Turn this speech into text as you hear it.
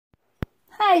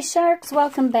Hi Sharks,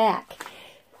 welcome back.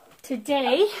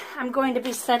 Today I'm going to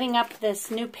be setting up this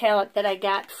new palette that I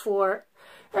got for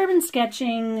urban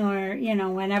sketching, or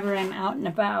whenever I'm out and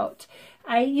about.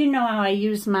 You know how I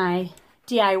use my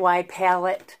DIY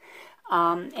palette,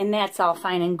 and that's all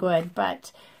fine and good,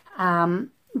 but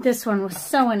this one was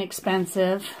so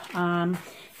inexpensive, and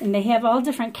they have all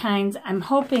different kinds. I'm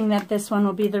hoping that this one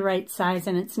will be the right size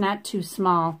and it's not too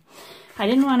small. I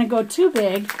didn't want to go too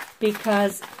big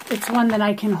because it's one that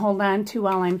I can hold on to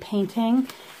while I'm painting.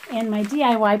 And my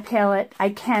DIY palette, I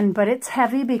can, but it's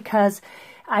heavy because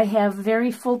I have very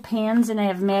full pans and I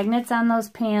have magnets on those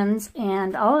pans,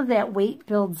 and all of that weight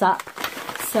builds up.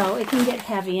 So it can get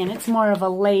heavy, and it's more of a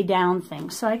lay down thing.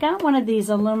 So I got one of these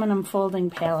aluminum folding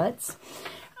palettes.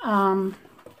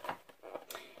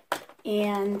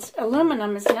 And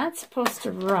aluminum is not supposed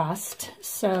to rust,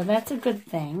 so that's a good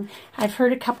thing. I've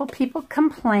heard a couple people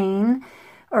complain,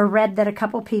 or read that a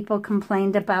couple people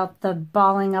complained about the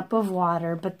balling up of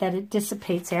water, but that it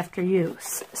dissipates after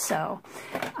use. So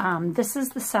this is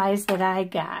the size that I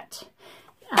got.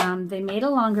 They made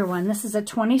a longer one. This is a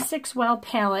 26 well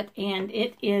palette, and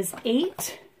it is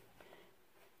 8.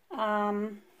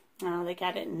 Oh, they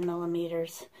got it in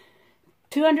millimeters.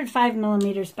 205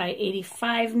 millimeters by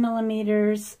 85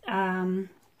 millimeters, and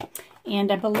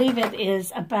I believe it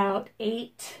is about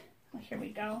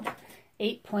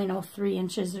 8.03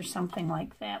 inches or something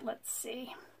like that. Let's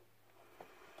see.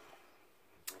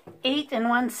 8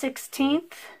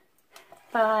 1/16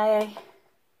 by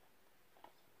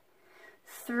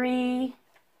 3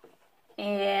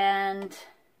 and,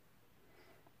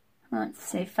 let's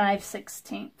say,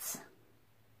 5/16.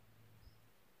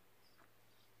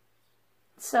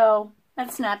 So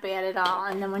that's not bad at all.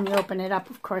 And then when you open it up,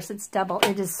 of course, it's double.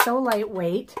 It is so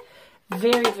lightweight,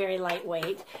 very, very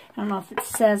lightweight. I don't know if it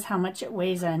says how much it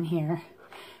weighs on here,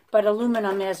 but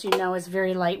aluminum, as you know, is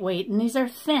very lightweight, and these are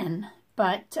thin.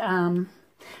 But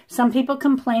some people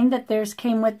complained that theirs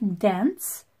came with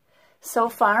dents. So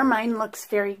far, mine looks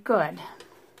very good.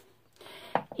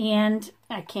 And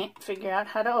I can't figure out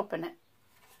how to open it.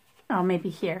 Oh,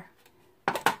 maybe here.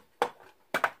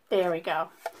 There we go.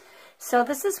 So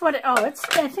this is what I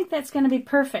think that's going to be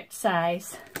perfect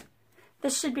size.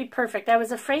 This should be perfect. I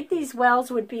was afraid these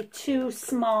wells would be too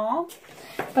small,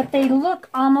 but they look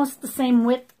almost the same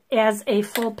width as a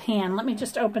full pan. Let me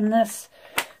just open this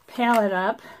palette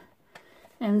up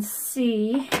and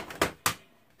see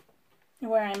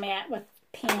where I'm at with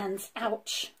pans.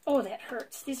 Ouch. Oh, that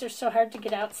hurts. These are so hard to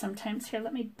get out sometimes. Here,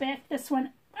 let me back this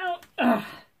one out. Ugh.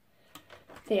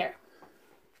 There.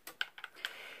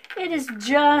 It is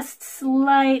just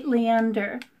slightly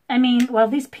under. I mean, well,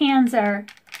 these pans are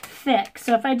thick,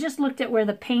 so if I just looked at where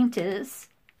the paint is,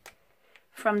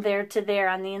 from there to there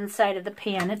on the inside of the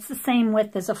pan, it's the same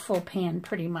width as a full pan,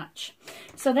 pretty much.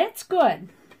 So that's good.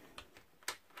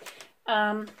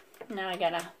 Now I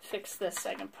gotta fix this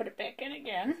so I can put it back in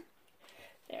again.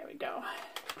 There we go.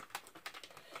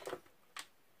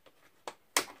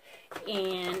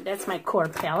 And that's my core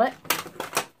palette.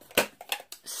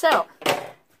 So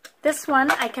this one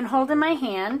I can hold in my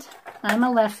hand. I'm a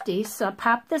lefty, so I'll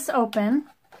pop this open,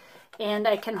 and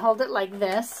I can hold it like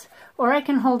this, or I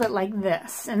can hold it like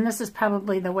this. And this is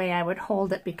probably the way I would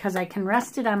hold it, because I can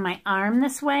rest it on my arm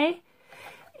this way,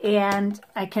 and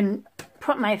I can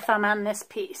put my thumb on this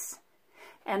piece.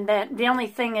 And then the only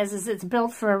thing is it's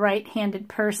built for a right-handed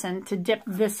person to dip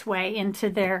this way into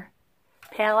their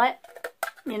palette.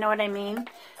 You know what I mean?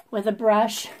 With a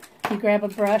brush, you grab a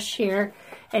brush here,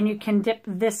 and you can dip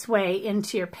this way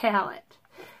into your palette.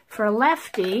 For a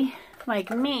lefty,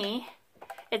 like me,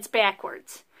 it's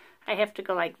backwards. I have to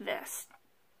go like this.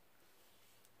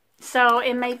 So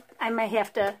I may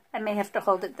have to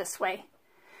hold it this way,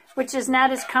 which is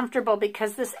not as comfortable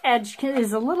because this edge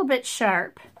is a little bit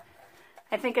sharp.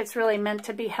 I think it's really meant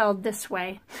to be held this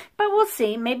way, but we'll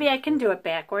see. Maybe I can do it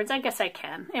backwards. I guess I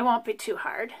can. It won't be too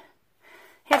hard.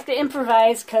 Have to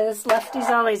improvise, because lefties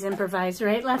always improvise,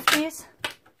 right, lefties?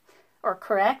 Or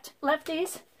correct,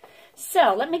 lefties?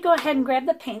 So let me go ahead and grab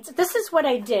the paints. This is what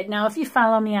I did. Now, if you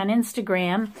follow me on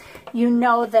Instagram, you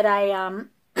know that I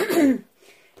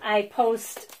I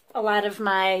post a lot of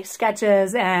my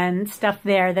sketches and stuff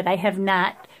there that I have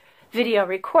not video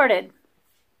recorded.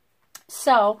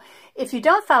 So if you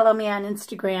don't follow me on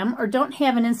Instagram or don't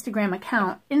have an Instagram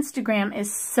account, Instagram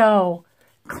is so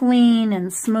clean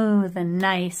and smooth and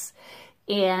nice,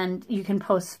 and you can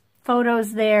post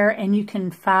photos there, and you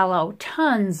can follow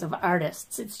tons of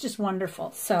artists. It's just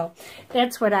wonderful. So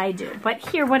that's what I do. But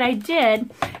here, what I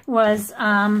did was,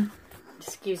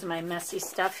 excuse my messy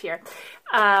stuff here.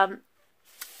 I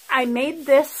made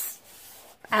this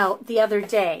out the other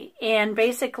day. And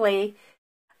basically,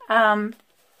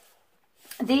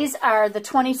 these are the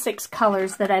 26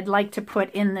 colors that I'd like to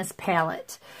put in this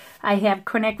palette. I have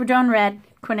quinacridone red,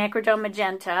 quinacridone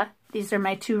magenta. These are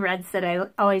my two reds that I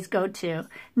always go to.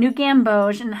 New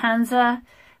Gamboge and Hansa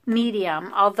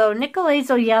medium. Although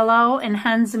Nicolazo yellow and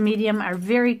Hansa medium are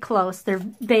very close.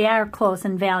 They are close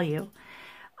in value.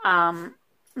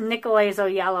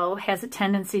 Nicolazo yellow has a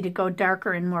tendency to go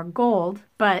darker and more gold,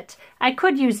 but I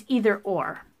could use either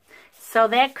or. So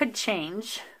that could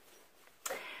change.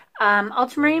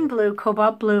 Ultramarine blue,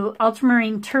 cobalt blue,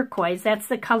 ultramarine turquoise. That's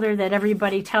the color that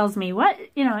everybody tells me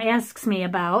asks me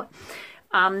about.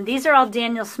 These are all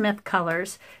Daniel Smith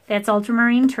colors. That's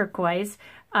ultramarine turquoise.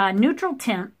 Neutral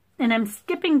tint, and I'm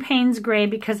skipping Payne's gray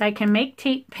because I can make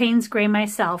Payne's gray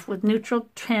myself with neutral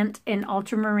tint and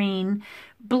ultramarine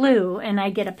blue, and I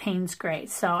get a Payne's gray.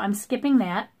 So I'm skipping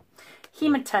that.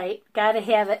 Hematite, gotta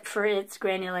have it for its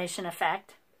granulation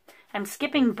effect. I'm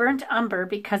skipping burnt umber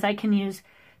because I can use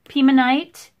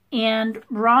Pimonite and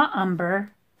raw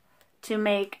umber to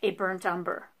make a burnt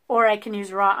umber. Or I can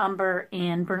use raw umber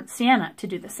and burnt sienna to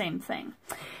do the same thing.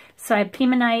 So I have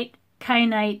Pimonite,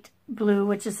 Kyanite blue,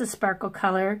 which is a sparkle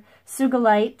color,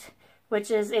 Sugilite,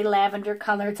 which is a lavender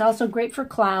color. It's also great for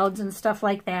clouds and stuff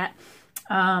like that,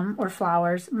 or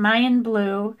flowers. Mayan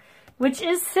blue, which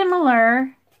is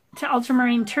similar to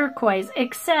ultramarine turquoise,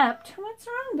 except, what's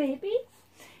wrong, baby?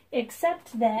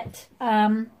 Except that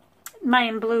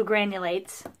Mayan blue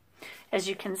granulates, as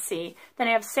you can see. Then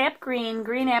I have sap green,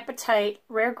 green apatite,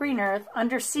 rare green earth,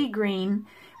 undersea green,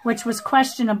 which was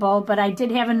questionable, but I did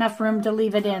have enough room to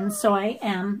leave it in, so I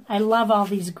am. I love all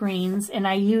these greens, and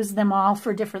I use them all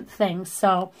for different things.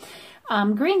 So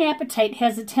green apatite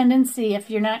has a tendency,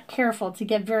 if you're not careful, to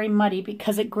get very muddy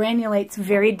because it granulates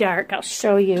very dark. I'll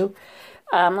show you.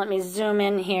 Let me zoom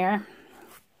in here.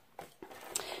 I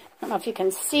don't know if you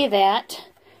can see that,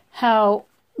 how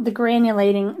the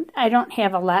granulating, I don't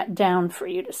have a lot down for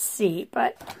you to see,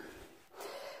 but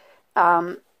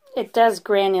it does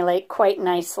granulate quite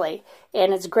nicely.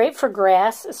 And it's great for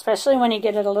grass, especially when you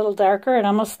get it a little darker. It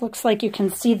almost looks like you can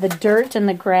see the dirt in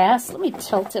the grass. Let me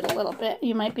tilt it a little bit.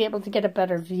 You might be able to get a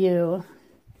better view.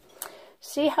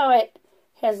 See how it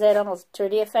has that almost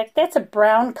dirty effect? That's a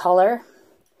brown color.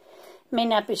 May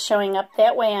not be showing up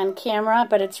that way on camera,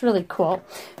 but it's really cool.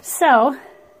 So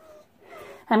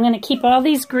I'm going to keep all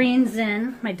these greens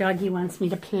in. My doggy wants me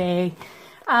to play.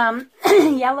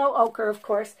 Yellow ochre, of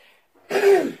course.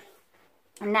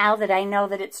 Now that I know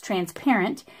that it's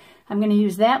transparent, I'm going to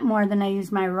use that more than I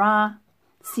use my raw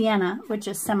sienna, which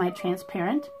is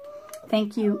semi-transparent.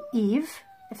 Thank you, Eve.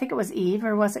 I think it was Eve,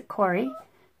 or was it Corey?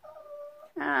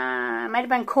 It might have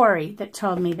been Corey that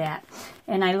told me that.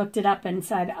 And I looked it up and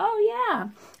said, oh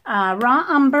yeah, raw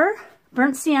umber,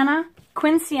 burnt sienna,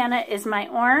 quin sienna is my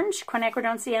orange,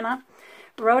 quinacridone sienna,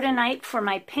 rhodonite for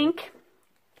my pink,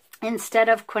 instead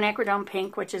of quinacridone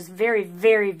pink, which is very,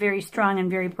 very, very strong and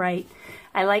very bright.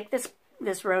 I like this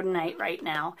rhodonite right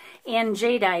now. And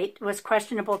jadeite was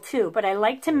questionable too, but I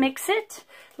like to mix it,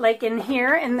 like in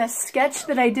here, in this sketch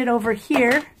that I did over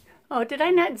here. Oh, did I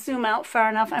not zoom out far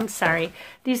enough? I'm sorry.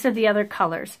 These are the other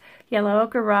colors. Yellow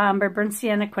ochre, raw umber, burnt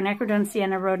sienna, quinacridone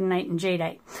sienna, rhodonite, and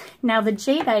jadeite. Now the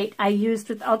jadeite I used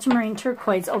with ultramarine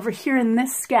turquoise over here in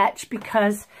this sketch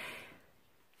because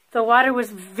the water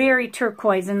was very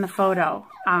turquoise in the photo.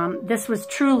 This was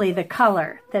truly the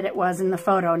color that it was in the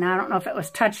photo. Now, I don't know if it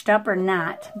was touched up or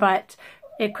not, but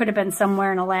it could have been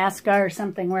somewhere in Alaska or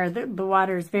something where the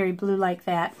water is very blue like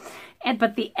that.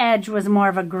 But the edge was more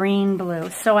of a green blue.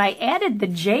 So I added the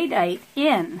jadeite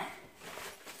in.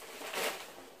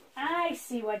 I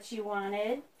see what you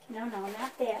wanted. No,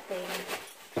 not that, baby.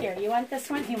 Here, you want this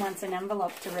one? He wants an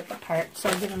envelope to rip apart, so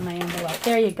I'll give him my envelope.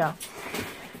 There you go.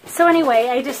 So anyway,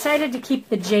 I decided to keep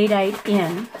the jadeite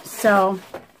in, so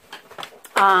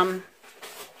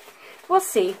we'll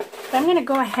see. But I'm going to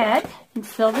go ahead and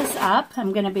fill this up.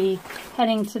 I'm going to be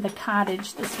heading to the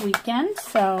cottage this weekend,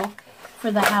 so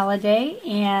for the holiday,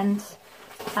 and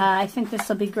I think this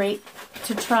will be great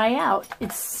to try out.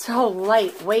 It's so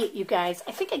lightweight, you guys.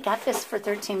 I think I got this for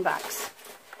 13 bucks.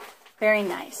 Very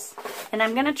nice. And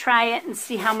I'm going to try it and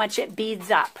see how much it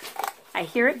beads up. I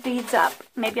hear it beads up.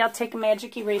 Maybe I'll take a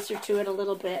magic eraser to it a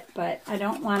little bit, but I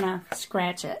don't want to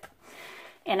scratch it.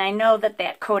 And I know that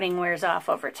that coating wears off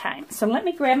over time. So let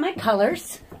me grab my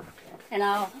colors, and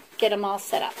I'll get them all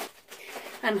set up.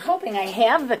 I'm hoping I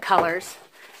have the colors,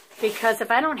 because if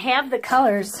I don't have the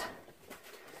colors,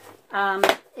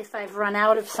 if I've run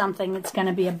out of something, it's going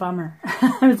to be a bummer.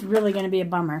 It's really going to be a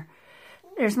bummer.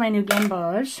 There's my new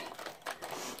gamboge.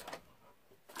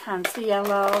 Hansa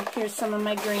yellow. Here's some of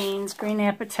my greens. Green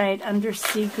apatite,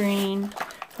 undersea green.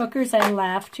 Hookers I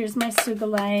left. Here's my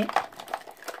sugilite.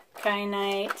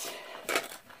 Kyanite.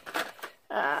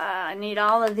 I need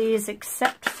all of these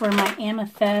except for my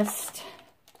amethyst.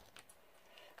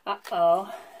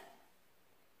 Uh-oh.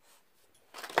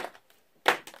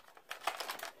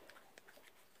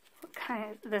 What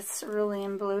kind of, this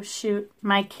cerulean blue? Shoot,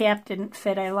 my cap didn't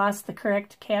fit. I lost the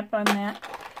correct cap on that.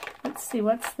 Let's see,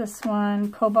 what's this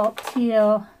one? Cobalt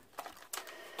teal.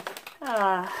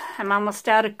 I'm almost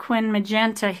out of Quin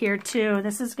magenta here too.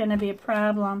 This is going to be a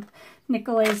problem.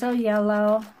 Nicolazo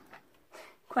yellow.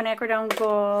 Quinacridone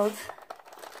gold.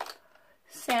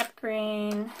 Sap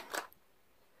green.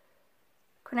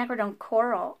 Quinacridone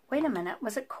coral. Wait a minute,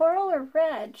 was it coral or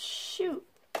red? Shoot.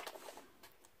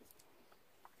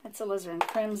 That's alizarin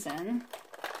crimson.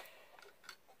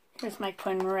 Here's my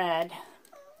Quin red.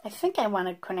 I think I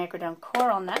wanted quinacridone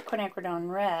coral, not quinacridone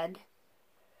red.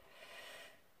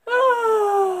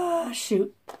 Oh,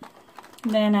 shoot.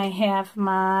 Then I have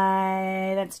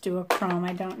my, that's duochrome.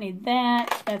 I don't need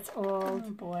that. That's old.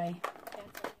 Oh, boy.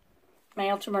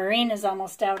 My ultramarine is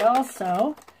almost out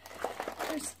also.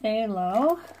 There's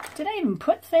phthalo. Did I even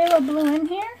put phthalo blue in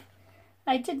here?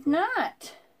 I did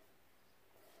not.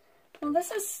 Well,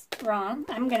 this is wrong.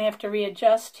 I'm going to have to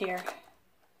readjust here.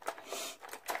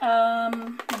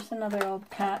 There's another old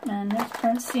Cotman. There's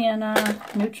burnt sienna,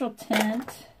 neutral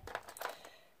tint.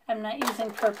 I'm not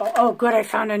using purple. Oh, good, I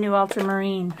found a new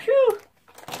ultramarine. Phew!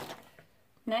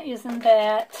 Not using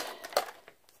that.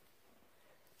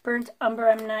 Burnt umber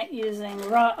I'm not using.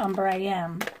 Raw umber I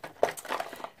am.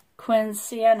 Quin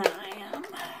sienna I am.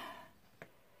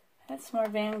 That's more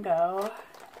Van Gogh.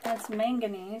 That's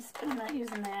manganese, but I'm not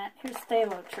using that. Here's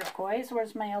phthalo turquoise.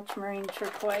 Where's my ultramarine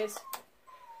turquoise?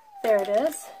 There it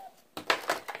is.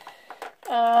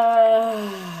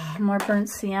 More burnt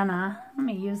sienna. Let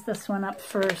me use this one up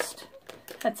first.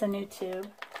 That's a new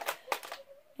tube.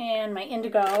 And my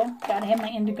indigo. Gotta have my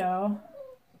indigo.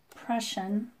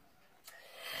 Prussian.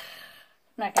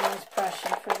 I'm not gonna use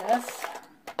Prussian for this.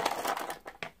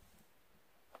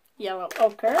 Yellow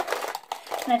ochre.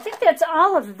 And I think that's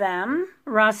all of them.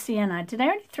 Raw sienna. Did I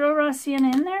already throw raw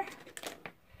sienna in there?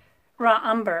 Raw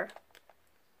umber.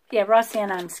 Yeah, raw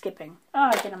sienna I'm skipping. Oh,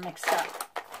 I get them mixed up.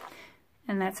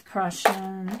 And that's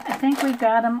Prussian. I think we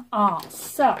got them all.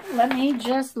 So, let me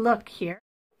just look here.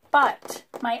 But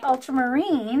my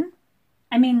ultramarine,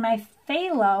 my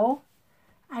phthalo,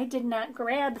 I did not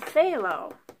grab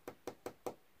phthalo.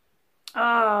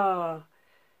 Oh,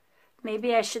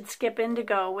 maybe I should skip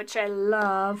indigo, which I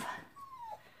love.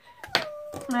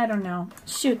 I don't know.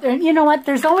 Shoot, you know what?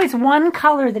 There's always one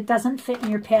color that doesn't fit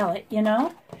in your palette, you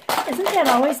know? Isn't that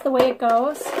always the way it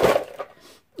goes?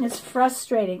 It's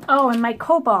frustrating. Oh, and my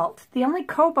cobalt. The only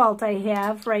cobalt I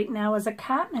have right now is a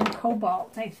Cotman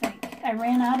cobalt, I think. I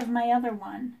ran out of my other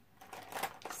one.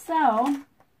 So,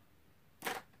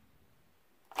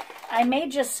 I may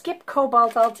just skip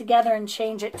cobalt altogether and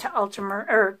change it to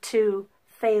to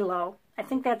phthalo. I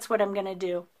think that's what I'm going to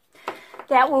do.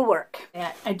 That will work.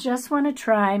 I just want to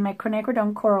try my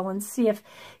quinacridone coral and see if,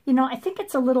 I think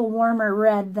it's a little warmer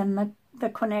red than the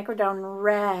quinacridone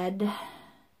red.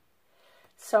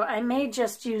 So I may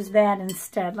just use that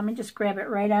instead. Let me just grab it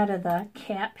right out of the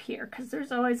cap here because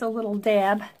there's always a little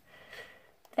dab.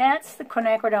 That's the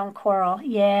quinacridone coral.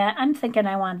 Yeah, I'm thinking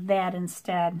I want that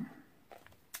instead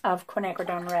of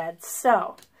quinacridone red.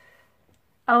 So,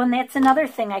 oh, and that's another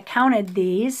thing. I counted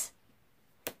these.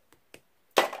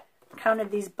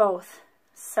 Counted these both.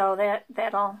 So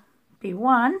that'll be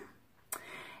one.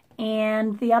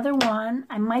 And the other one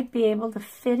I might be able to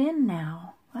fit in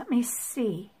now. Let me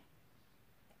see.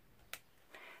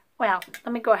 Well,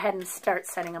 let me go ahead and start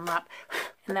setting them up,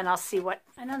 and then I'll see what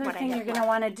Another thing you're going to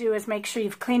want to do is make sure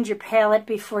you've cleaned your palette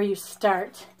before you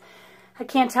start. I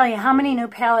can't tell you how many new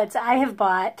palettes I have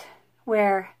bought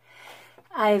where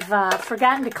I've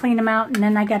forgotten to clean them out, and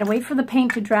then I got to wait for the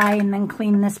paint to dry and then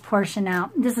clean this portion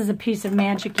out. This is a piece of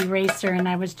magic eraser, and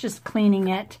I was just cleaning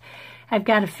it. I've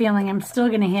got a feeling I'm still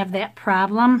going to have that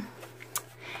problem.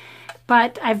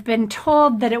 But I've been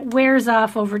told that it wears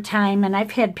off over time, and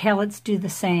I've had palettes do the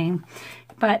same.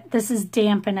 But this is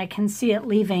damp, and I can see it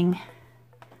leaving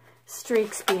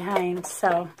streaks behind.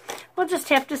 So we'll just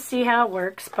have to see how it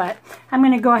works. But I'm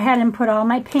going to go ahead and put all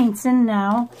my paints in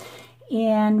now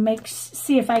and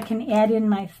see if I can add in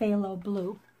my phthalo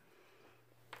blue.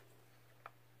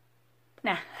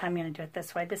 Nah, I'm going to do it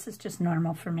this way. This is just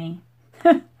normal for me.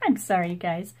 I'm sorry, you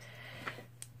guys.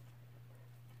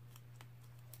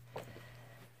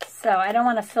 So I don't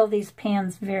want to fill these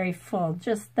pans very full,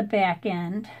 just the back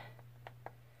end.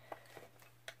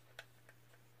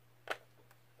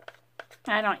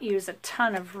 I don't use a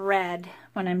ton of red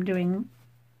when I'm doing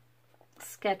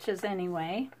sketches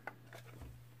anyway.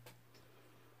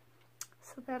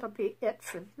 So that'll be it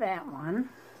for that one.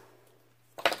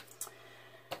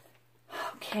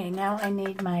 Okay, now I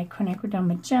need my quinacridone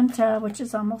magenta, which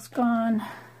is almost gone.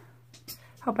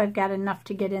 Hope I've got enough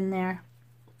to get in there.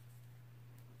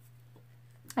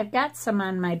 I've got some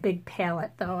on my big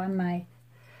palette, though, on my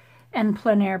En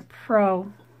Plein Air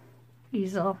Pro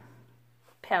easel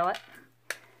palette.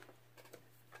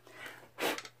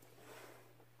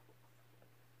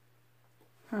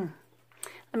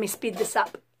 Let me speed this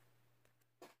up.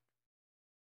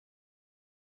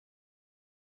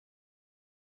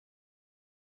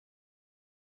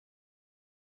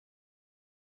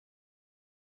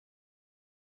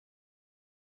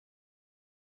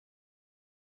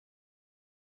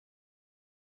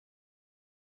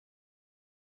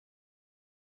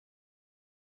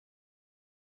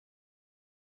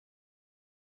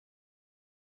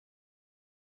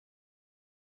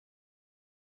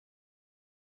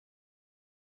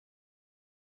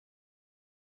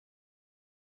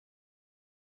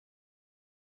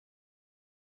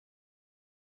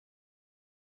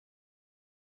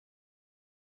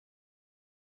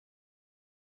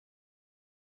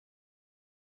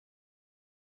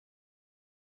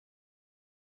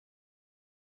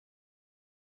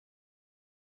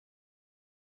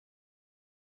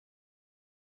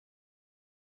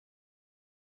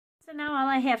 So now all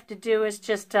I have to do is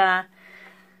just, I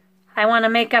want to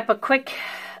make up a quick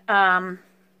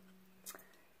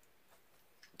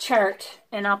chart,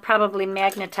 and I'll probably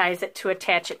magnetize it to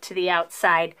attach it to the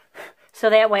outside. So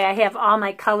that way I have all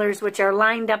my colors, which are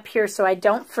lined up here, so I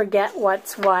don't forget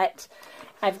what's what.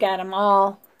 I've got them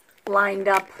all lined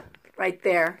up right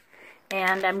there.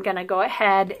 And I'm going to go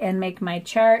ahead and make my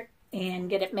chart and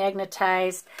get it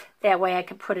magnetized. That way I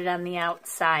can put it on the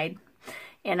outside.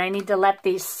 And I need to let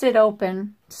these sit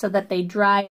open so that they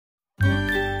dry.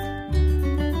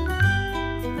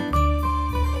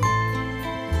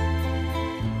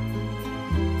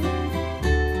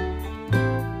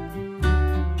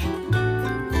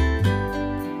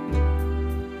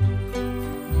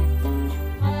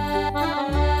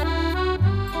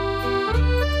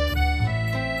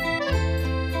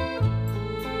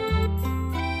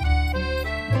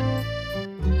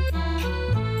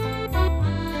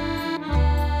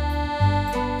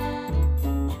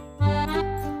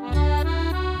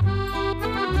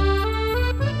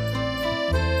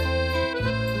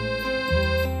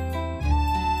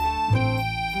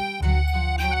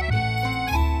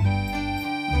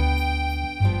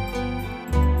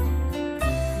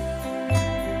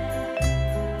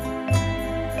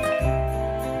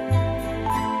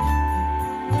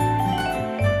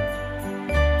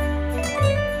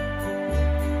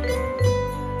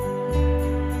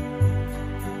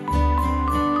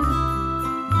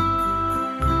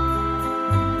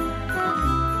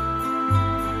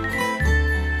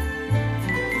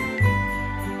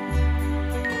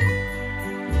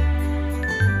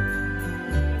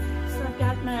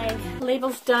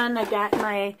 Labels done. I got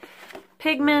my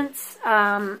pigments,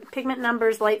 pigment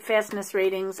numbers, light fastness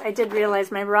ratings. I did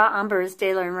realize my raw umber is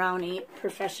Daler & Rowney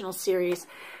Professional Series.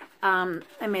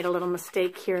 I made a little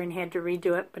mistake here and had to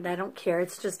redo it, but I don't care.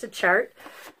 It's just a chart.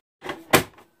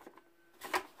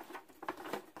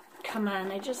 Come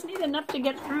on, I just need enough to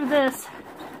get through this.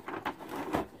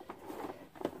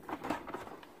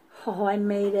 Oh, I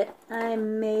made it. I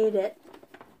made it.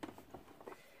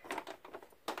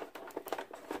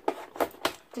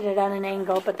 Did it on an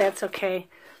angle, but that's okay.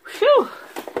 Whew!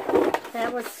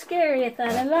 That was scary. I thought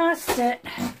I lost it.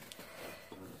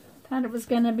 Thought it was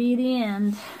going to be the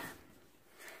end.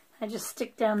 I just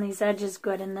stick down these edges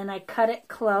good, and then I cut it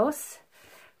close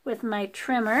with my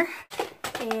trimmer,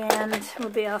 and we'll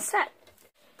be all set.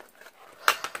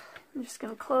 I'm just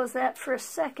going to close that for a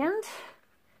second.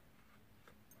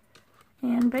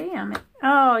 And bam.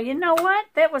 Oh, you know what?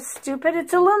 That was stupid.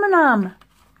 It's aluminum.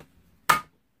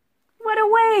 What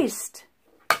a waste.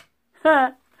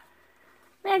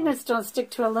 Magnets don't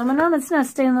stick to aluminum. It's not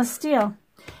stainless steel.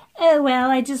 Oh, well,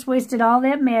 I just wasted all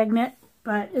that magnet,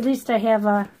 but at least I have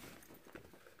a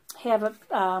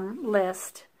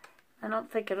list. I don't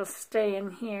think it'll stay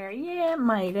in here. Yeah, it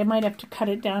might. I might have to cut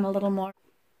it down a little more.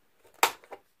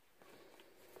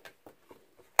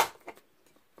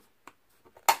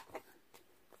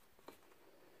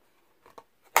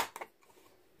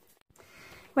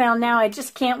 Well, now I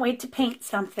just can't wait to paint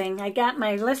something. I got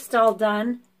my list all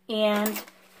done, and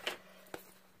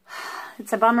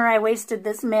it's a bummer I wasted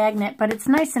this magnet, but it's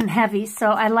nice and heavy,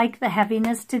 so I like the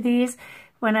heaviness to these.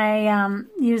 when I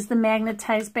use the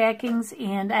magnetized backings,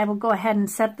 and I will go ahead and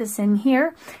set this in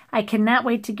here. I cannot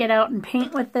wait to get out and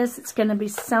paint with this. It's going to be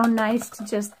so nice to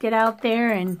just get out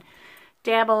there and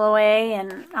dabble away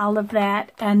and all of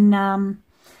that. And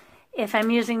if I'm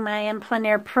using my M Plein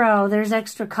Air Pro, there's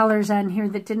extra colors on here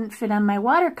that didn't fit on my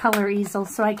watercolor easel,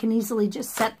 so I can easily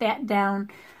just set that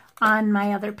down on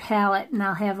my other palette, and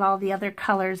I'll have all the other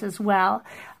colors as well,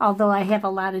 although I have a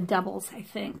lot of doubles, I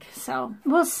think, so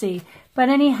we'll see. But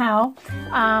anyhow,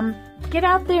 get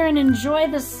out there and enjoy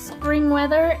the spring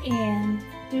weather and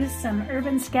do some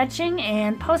urban sketching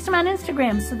and post them on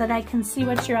Instagram so that I can see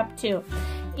what you're up to,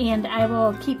 and I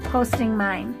will keep posting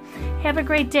mine. Have a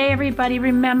great day, everybody.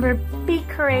 Remember, be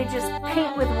courageous,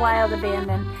 paint with wild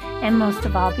abandon, and most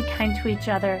of all, be kind to each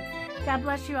other. God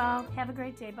bless you all. Have a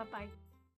great day. Bye-bye.